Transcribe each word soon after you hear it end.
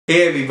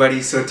Hey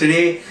everybody, so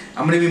today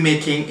I'm going to be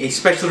making a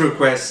special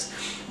request.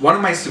 One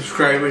of my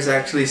subscribers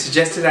actually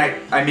suggested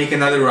I make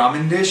another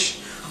ramen dish,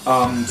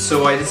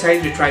 so I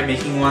decided to try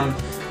making one.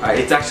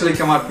 It's actually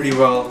come out pretty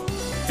well.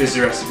 Here's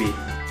the recipe.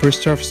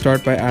 First off,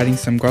 start by adding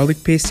some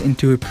garlic paste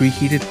into a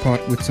preheated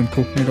pot with some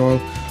coconut oil,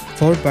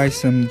 followed by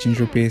some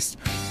ginger paste,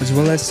 as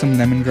well as some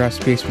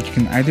lemongrass paste, which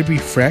can either be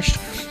fresh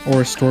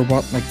or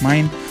store-bought like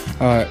mine.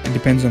 It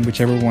depends on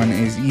whichever one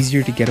is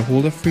easier to get a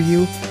hold of for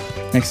you.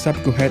 Next up,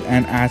 go ahead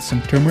and add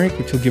some turmeric,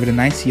 which will give it a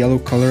nice yellow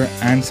color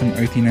and some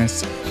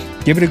earthiness.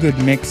 Give it a good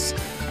mix,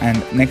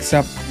 and next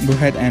up, go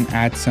ahead and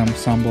add some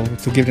sambal,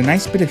 which will give it a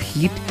nice bit of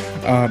heat.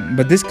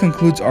 But this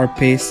concludes our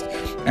paste,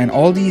 and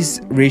all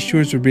these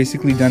ratios were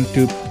basically done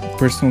to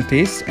personal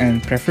taste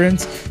and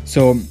preference,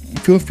 so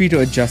feel free to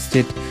adjust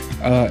it.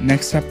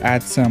 Next up,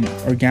 add some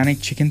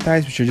organic chicken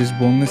thighs, which are just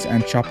boneless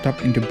and chopped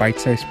up into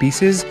bite-sized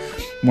pieces.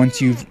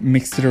 Once you've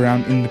mixed it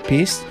around in the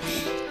paste,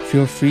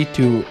 feel free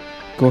to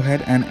go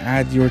ahead and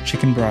add your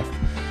chicken broth.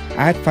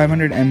 Add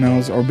 500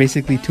 ml or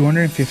basically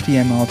 250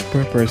 ml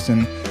per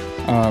person,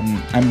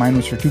 and mine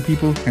was for 2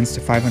 people, hence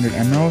the 500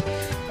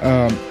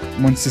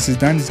 ml. Once this is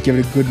done, just give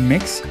it a good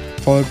mix,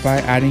 followed by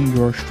adding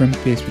your shrimp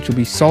paste, which will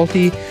be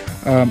salty,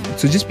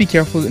 so just be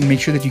careful and make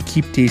sure that you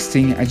keep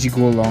tasting as you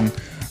go along.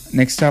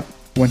 Next up,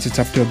 once it's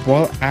up to a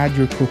boil, add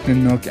your coconut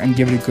milk and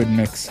give it a good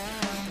mix.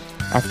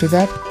 After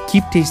that,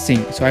 keep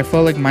tasting. So I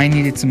felt like mine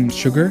needed some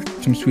sugar,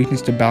 some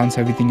sweetness to balance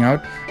everything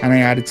out, and I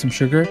added some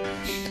sugar.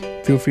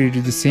 Feel free to do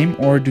the same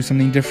or do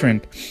something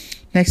different.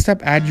 Next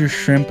up, add your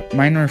shrimp.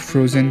 Mine are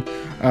frozen.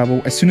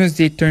 But as soon as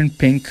they turn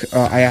pink,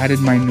 I added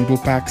my noodle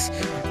packs,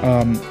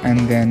 and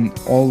then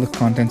all the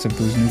contents of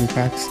those noodle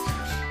packs.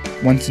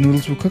 Once the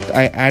noodles were cooked,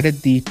 I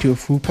added the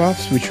tofu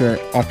puffs, which are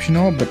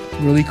optional but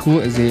really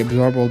cool as they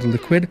absorb all the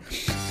liquid,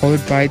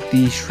 followed by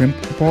the shrimp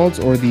balls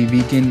or the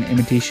vegan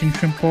imitation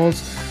shrimp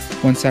balls.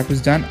 Once that was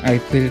done, I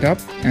plated it up,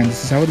 and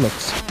this is how it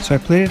looks. So I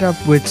plated it up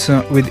with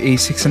a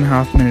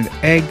 6.5 minute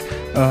egg,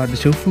 the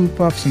tofu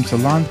puff, some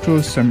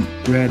cilantro, some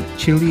red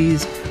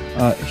chilies.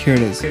 Here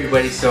it is. Hey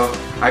everybody, so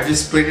I've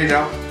just plated it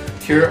up.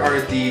 Here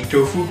are the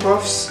tofu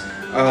puffs.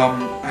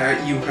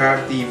 You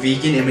have the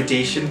vegan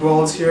imitation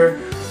balls here.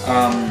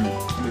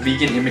 The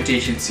vegan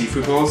imitation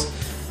seafood balls.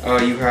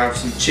 You have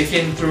some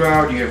chicken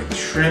throughout, you have the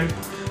shrimp,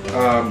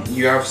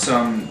 you have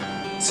some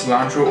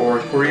cilantro or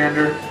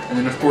coriander, and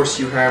then of course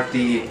you have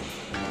the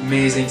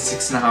amazing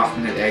 6.5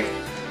 minute egg.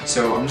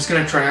 So I'm just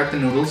gonna try out the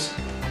noodles.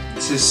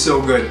 This is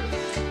so good.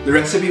 The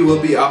recipe will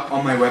be up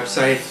on my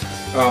website.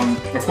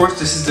 Of course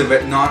this is the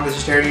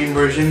non-vegetarian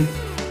version.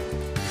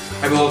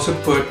 I will also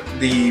put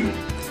the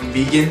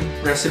vegan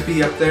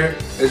recipe up there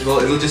as well.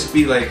 It'll just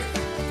be like,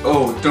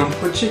 oh, don't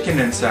put chicken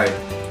inside,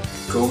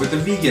 go with the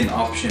vegan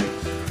option.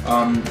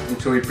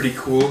 It's really pretty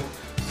cool.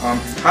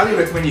 Highly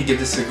recommend you give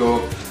this a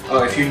go.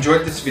 If you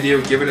enjoyed this video,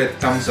 give it a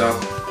thumbs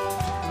up.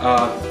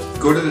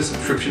 Go to the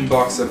subscription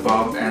box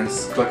above and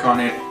click on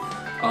it.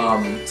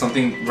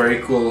 Something very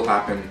cool will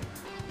happen.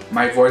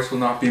 My voice will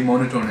not be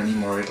monotone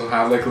anymore. It'll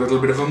have like a little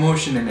bit of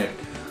emotion in it.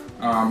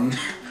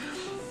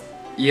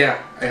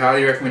 Yeah, I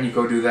highly recommend you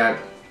go do that.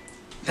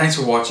 Thanks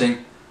for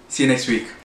watching. See you next week.